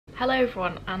Hello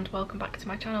everyone and welcome back to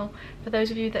my channel. For those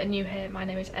of you that are new here, my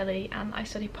name is Ellie and I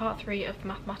study part 3 of the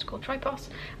mathematical tripos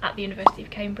at the University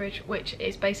of Cambridge, which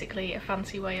is basically a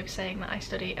fancy way of saying that I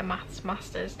study a maths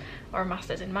masters or a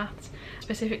masters in maths,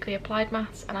 specifically applied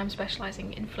maths, and I'm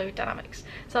specialising in fluid dynamics.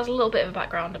 So that's a little bit of a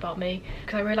background about me,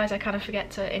 because I realise I kind of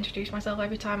forget to introduce myself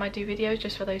every time I do videos,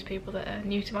 just for those people that are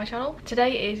new to my channel.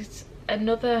 Today is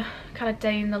another kind of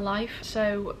day in the life.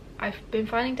 So I've been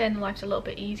finding day in the life a little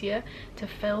bit easier to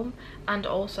film, and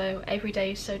also every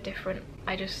day is so different.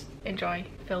 I just enjoy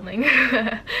filming,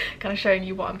 kind of showing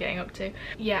you what I'm getting up to.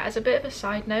 Yeah, as a bit of a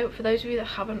side note, for those of you that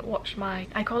haven't watched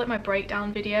I call it my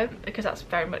breakdown video, because that's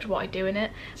very much what I do in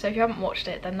it. So if you haven't watched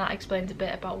it, then that explains a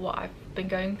bit about what I've been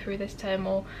going through this term,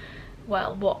 or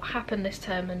well, what happened this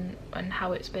term and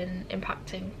how it's been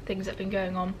impacting things that have been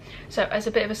going on. So as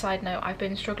a bit of a side note, I've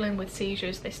been struggling with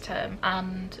seizures this term,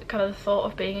 and kind of the thought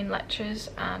of being in lectures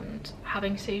and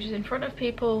having seizures in front of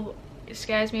people, it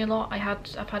scares me a lot. I've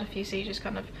had a few seizures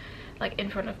kind of like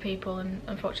in front of people, and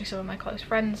unfortunately some of my close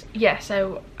friends. Yeah,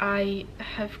 so I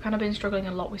have kind of been struggling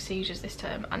a lot with seizures this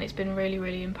term, and it's been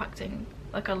really impacting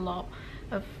like a lot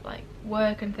of like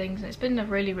work and things, and it's been a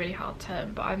really hard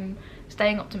term, but I'm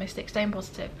staying optimistic, staying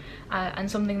positive, and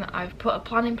something that I've put a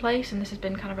plan in place, and this has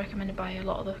been kind of recommended by a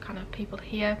lot of the kind of people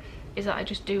here, is that I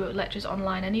just do lectures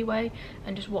online anyway,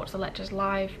 and just watch the lectures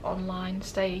live online,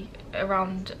 stay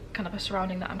around kind of a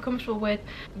surrounding that I'm comfortable with,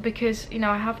 because, you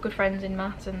know, I have good friends in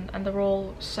maths and they're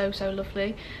all so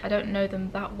lovely. I don't know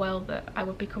them that well that I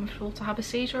would be comfortable to have a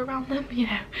seizure around them, you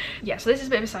know. Yeah, so this is a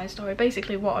bit of a side story.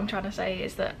 Basically what I'm trying to say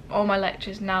is that all my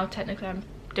lectures now technically I'm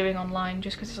doing online,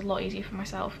 just because it's a lot easier for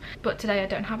myself. But today I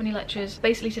don't have any lectures.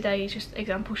 Basically today is just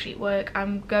example sheet work.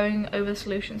 I'm going over the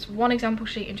solutions for one example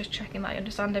sheet and just checking that I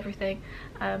understand everything,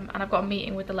 and I've got a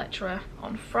meeting with the lecturer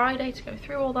on Friday to go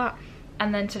through all that.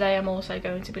 And then today I'm also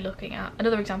going to be looking at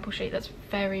another example sheet that's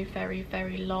very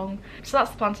long. So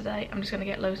that's the plan today. I'm just going to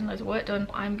get loads and loads of work done.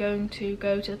 I'm going to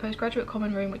go to the postgraduate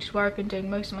common room, which is where I've been doing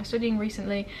most of my studying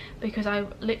recently, because I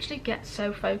literally get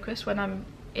so focused when I'm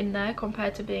in there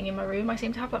compared to being in my room. I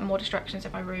seem to have like more distractions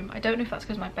in my room. I don't know if that's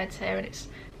because my bed's here and it's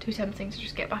too tempting to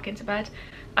just get back into bed.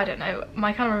 I don't know.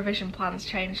 My kind of revision plans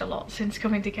changed a lot since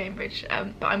coming to Cambridge,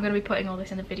 but I'm going to be putting all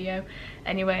this in a video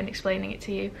anyway and explaining it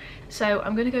to you. So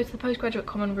I'm going to go to the postgraduate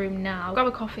common room now, grab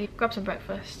a coffee, grab some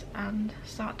breakfast, and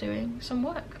start doing some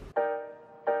work.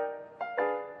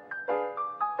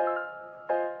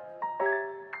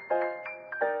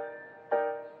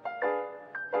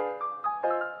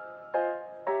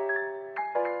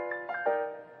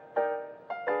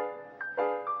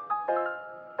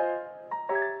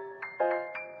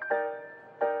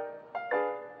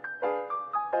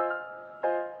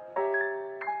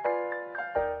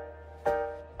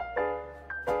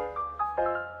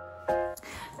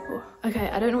 Okay,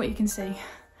 I don't know what you can see.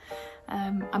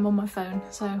 I'm on my phone,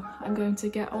 so I'm going to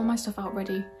get all my stuff out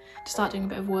ready to start doing a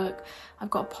bit of work. I've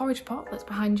got a porridge pot that's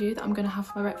behind you that I'm going to have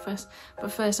for my breakfast, but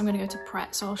first I'm going to go to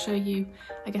Pret, so I'll show you,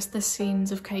 I guess, the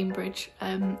scenes of Cambridge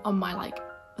on my like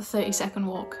 30-second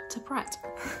walk to Pret.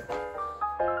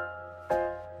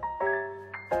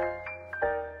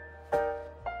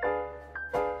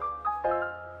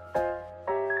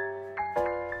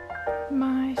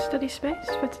 My study space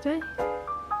for today.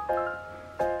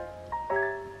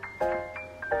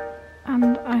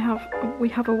 And we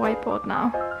have a whiteboard now,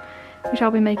 which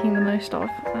I'll be making the most of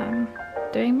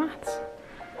doing maths.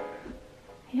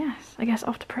 Yes, I guess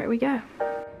off to Pret we go.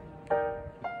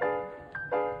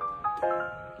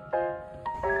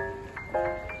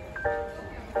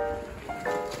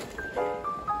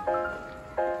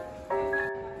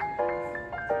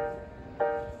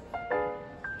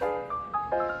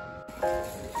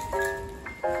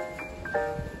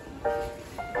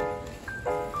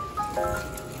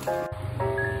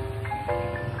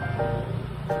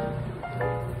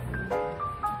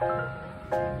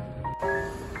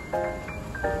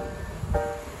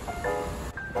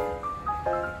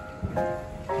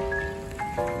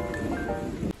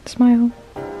 Smile.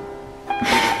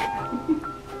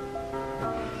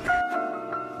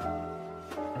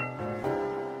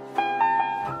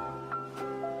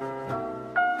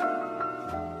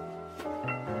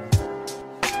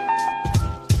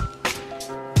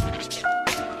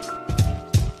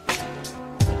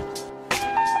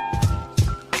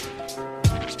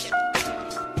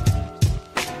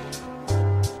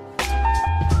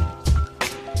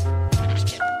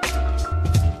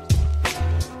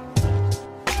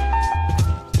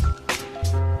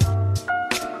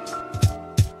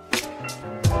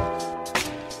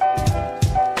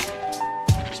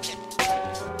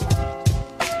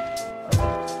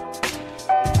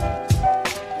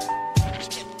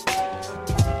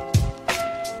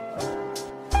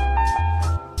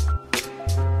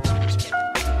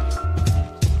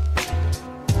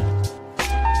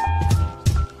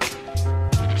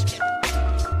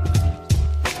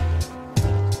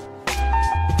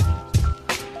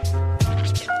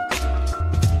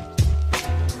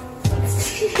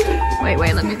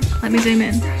 Wait, let me zoom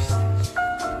in.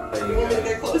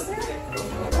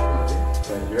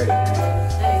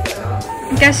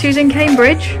 Guess who's in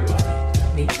Cambridge?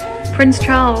 Me. Prince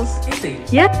Charles. Is he?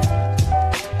 Yeah.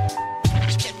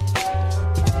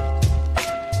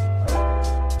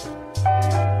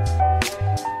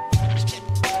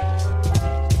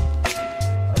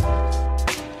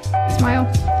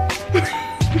 Smile.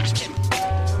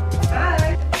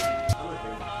 Hi.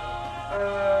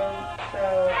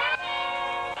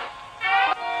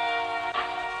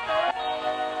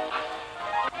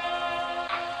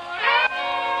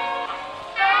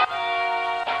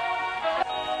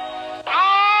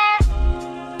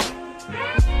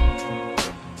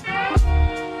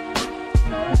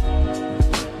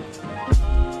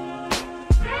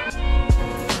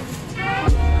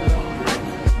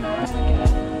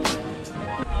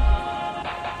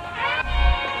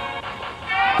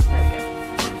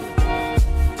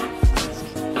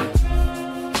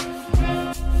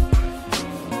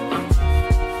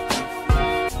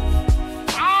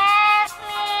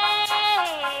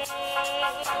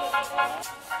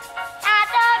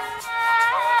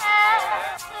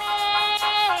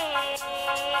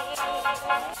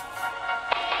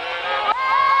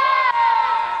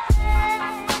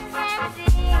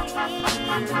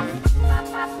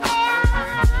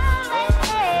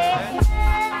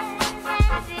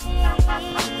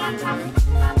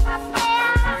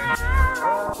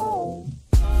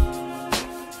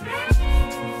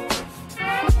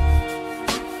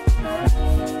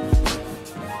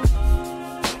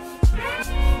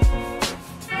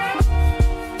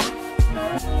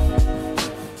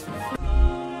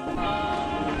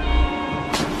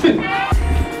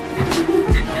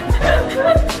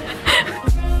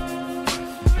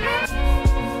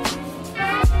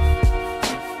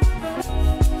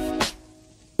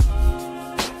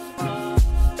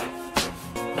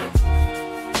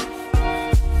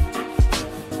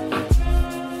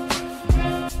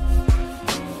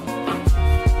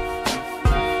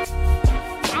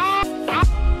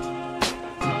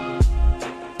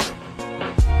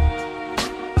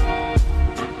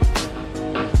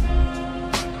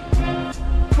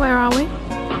 Where are we?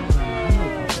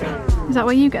 Is that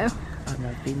where you go? I've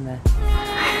never been there.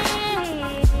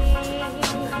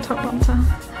 Top Banter.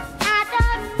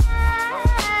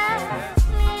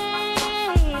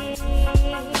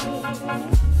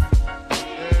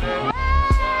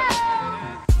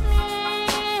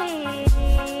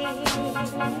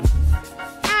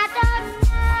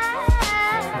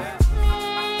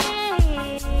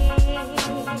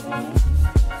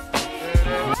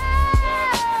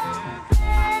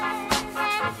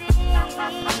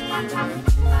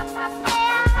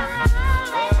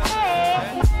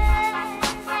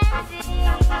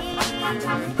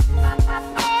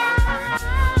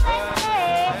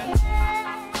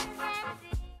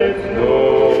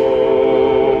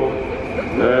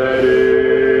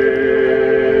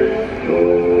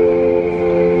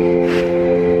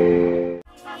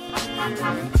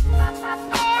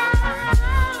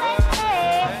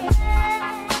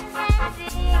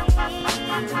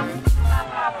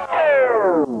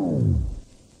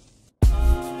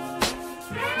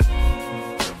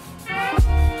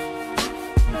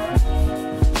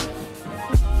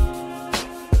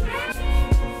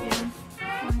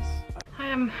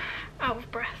 Out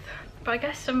of breath, but I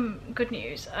guess some good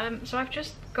news. So I've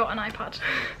just got an iPad.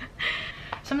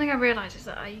 Something I realise is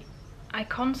that I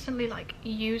constantly like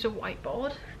use a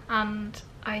whiteboard, and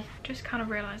I just kind of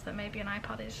realised that maybe an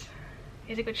iPad is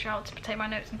a good shout to take my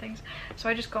notes and things. So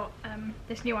I just got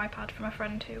this new iPad from a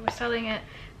friend who was selling it.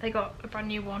 They got a brand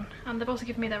new one, and they've also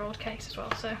given me their old case as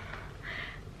well. So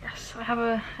yes, I have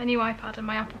a new iPad, and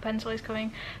my Apple Pencil is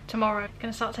coming tomorrow. I'm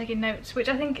gonna start taking notes, which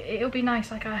I think it'll be nice.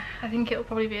 Like I think it'll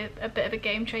probably be a bit of a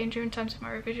game changer in terms of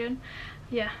my revision.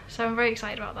 Yeah, so I'm very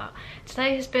excited about that.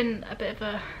 Today has been a bit of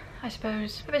a, I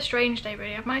suppose, a bit strange day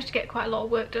really. I've managed to get quite a lot of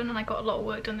work done, and I got a lot of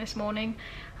work done this morning.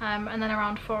 And then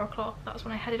around 4 o'clock, that's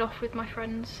when I headed off with my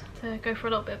friends to go for a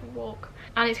little bit of a walk.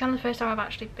 And it's kind of the first time I've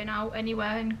actually been out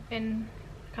anywhere in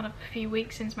kind of a few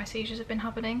weeks since my seizures have been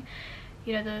happening.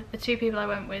 You know, the two people I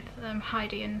went with,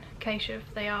 Heidi and Keshav,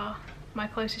 they are my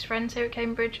closest friends here at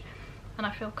Cambridge, and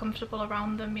I feel comfortable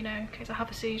around them, you know, in case I have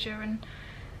a seizure. And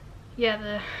yeah,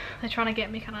 they're trying to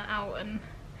get me kind of out and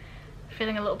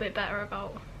feeling a little bit better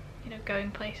about, you know,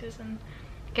 going places and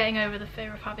getting over the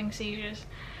fear of having seizures.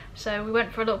 So we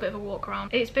went for a little bit of a walk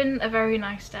around. It's been a very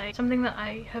nice day. Something that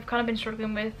I have kind of been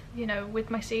struggling with, you know, with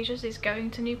my seizures is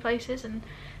going to new places and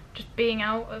just being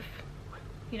out of,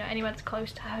 you know, anywhere that's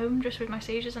close to home just with my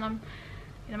seizures. And I'm,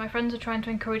 you know, my friends are trying to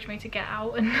encourage me to get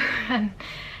out and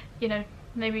you know,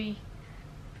 maybe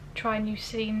try new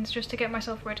scenes just to get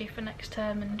myself ready for next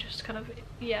term and just kind of,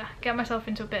 yeah, get myself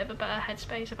into a bit of a better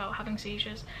headspace about having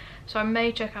seizures. So I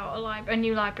may check out a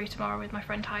new library tomorrow with my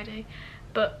friend Heidi,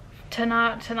 but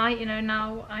tonight, you know,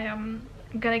 now I am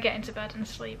gonna get into bed and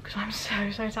sleep because I'm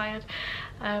so tired.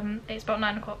 It's about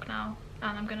 9 o'clock now,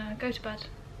 and I'm gonna go to bed,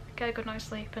 get a good night's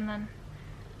sleep, and then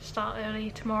start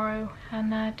early tomorrow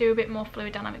and do a bit more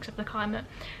fluid dynamics of the climate.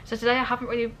 So today I haven't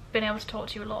really been able to talk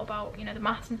to you a lot about, you know, the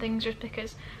maths and things, just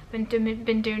because I've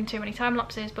been doing too many time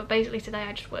lapses. But basically today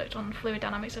I just worked on fluid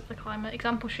dynamics of the climate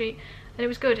example sheet, and it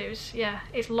was good. It was, yeah,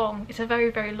 it's long, it's a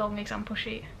very long example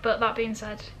sheet, but that being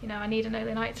said, you know, I need an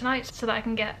early night tonight so that I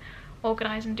can get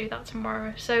organised and do that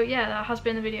tomorrow. So yeah, that has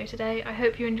been the video today. I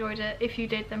hope you enjoyed it. If you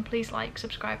did, then please like,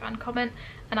 subscribe and comment,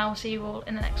 and I will see you all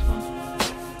in the next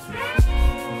one.